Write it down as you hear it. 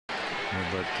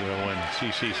But when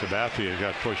CC Sabathia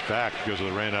got pushed back because of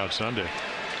the rain out Sunday.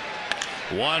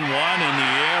 1-1 in the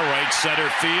air, right center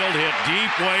field, hit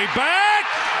deep, way back.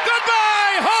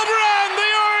 Goodbye, home run.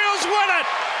 The Orioles win it.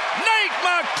 Nate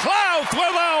McLouth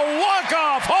with a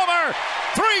walk-off homer.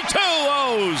 3-2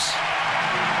 O's.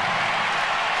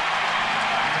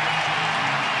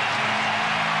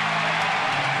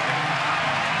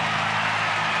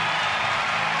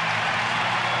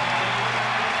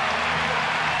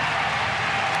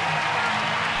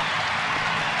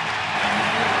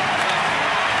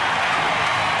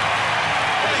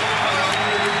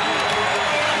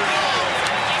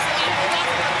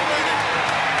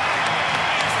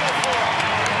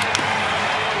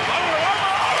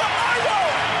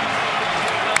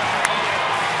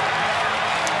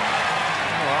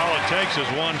 Takes is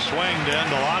one swing to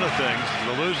end a lot of things.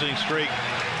 The losing streak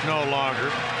no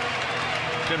longer.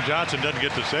 Tim Johnson doesn't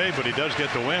get the save, but he does get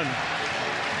the win.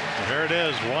 And here it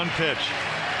is, one pitch.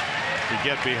 You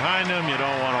get behind him, you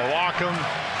don't want to walk him.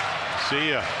 See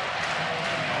ya.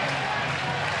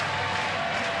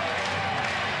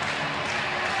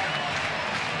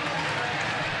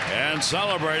 And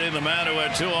celebrating the man who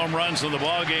had 2 home runs in the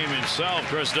ballgame himself,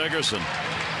 Chris Dickerson.